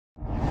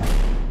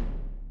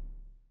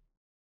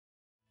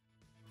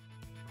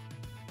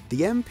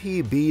The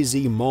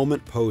MPBZ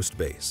Moment Post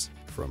Base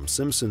from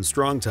Simpson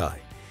Strong Tie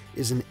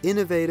is an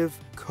innovative,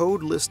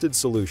 code-listed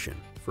solution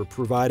for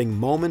providing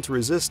moment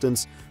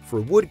resistance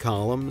for wood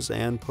columns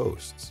and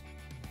posts.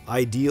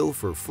 Ideal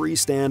for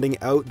freestanding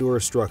outdoor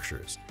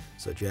structures,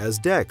 such as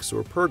decks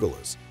or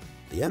pergolas,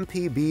 the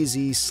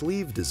MPBZ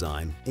sleeve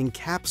design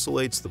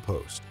encapsulates the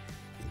post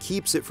and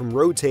keeps it from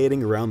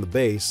rotating around the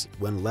base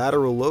when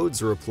lateral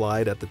loads are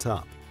applied at the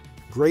top,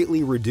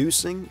 greatly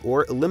reducing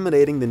or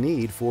eliminating the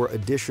need for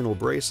additional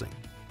bracing.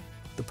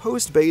 The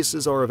post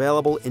bases are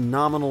available in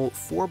nominal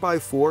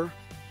 4x4,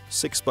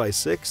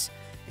 6x6,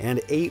 and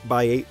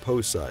 8x8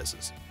 post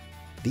sizes.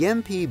 The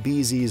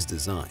MPBZ's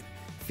design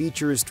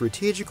features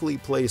strategically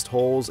placed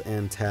holes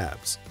and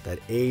tabs that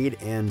aid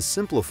and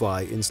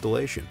simplify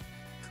installation.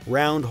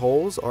 Round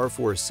holes are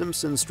for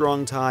Simpson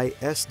Strong Tie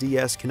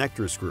SDS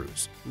connector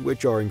screws,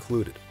 which are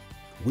included.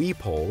 Weep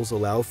holes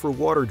allow for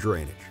water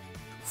drainage.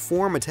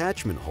 Form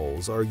attachment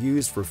holes are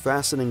used for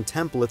fastening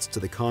templates to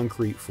the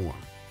concrete form.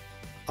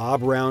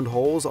 Round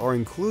holes are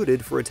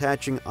included for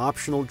attaching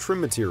optional trim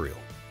material.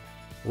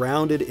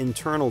 Rounded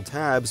internal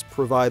tabs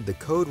provide the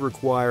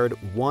code-required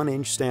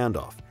 1-inch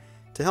standoff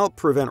to help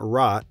prevent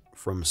rot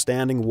from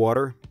standing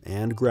water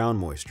and ground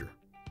moisture.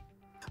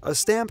 A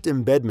stamped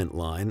embedment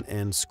line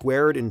and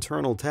squared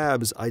internal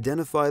tabs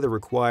identify the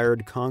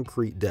required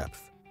concrete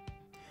depth.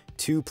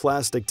 2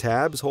 plastic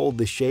tabs hold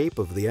the shape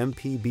of the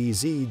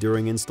MPBZ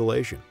during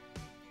installation.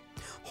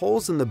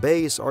 Holes in the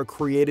base are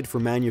created for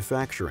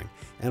manufacturing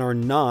and are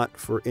not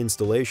for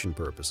installation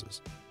purposes.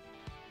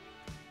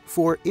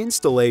 For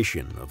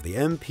installation of the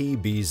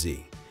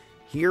MPBZ,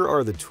 here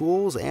are the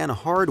tools and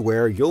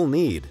hardware you'll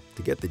need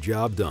to get the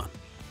job done.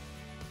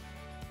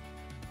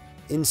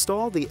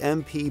 Install the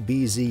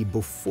MPBZ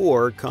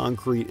before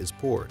concrete is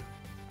poured.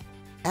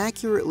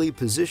 Accurately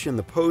position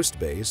the post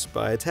base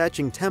by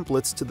attaching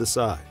templates to the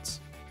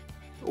sides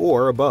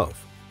or above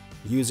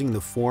using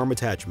the form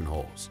attachment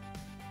holes.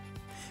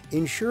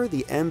 Ensure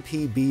the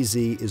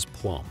MPBZ is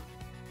plumb.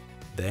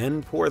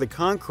 Then pour the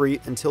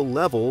concrete until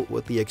level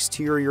with the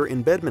exterior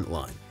embedment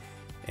line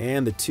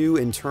and the 2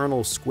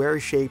 internal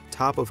square-shaped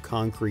top of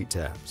concrete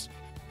tabs.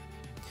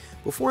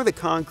 Before the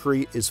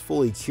concrete is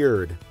fully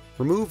cured,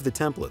 remove the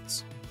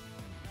templates.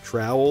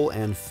 Trowel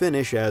and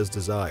finish as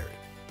desired.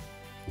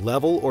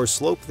 Level or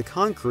slope the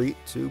concrete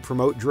to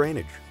promote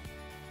drainage.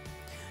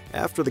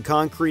 After the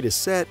concrete is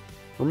set,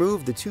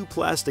 remove the 2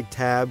 plastic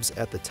tabs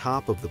at the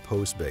top of the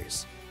post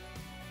base.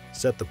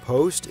 Set the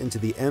post into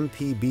the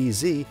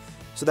MPBZ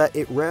so that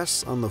it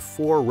rests on the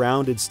 4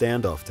 rounded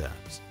standoff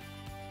tabs.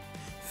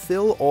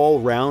 Fill all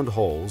round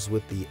holes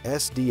with the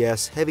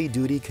SDS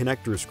heavy-duty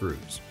connector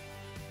screws.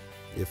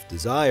 If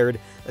desired,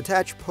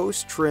 attach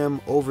post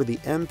trim over the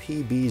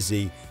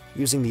MPBZ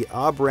using the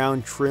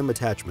round trim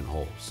attachment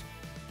holes.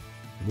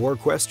 More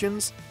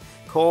questions?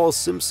 Call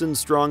Simpson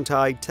Strong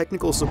Tie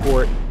Technical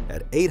Support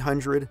at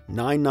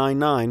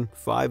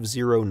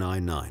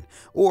 800-999-5099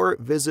 or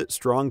visit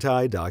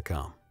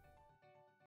strongtie.com.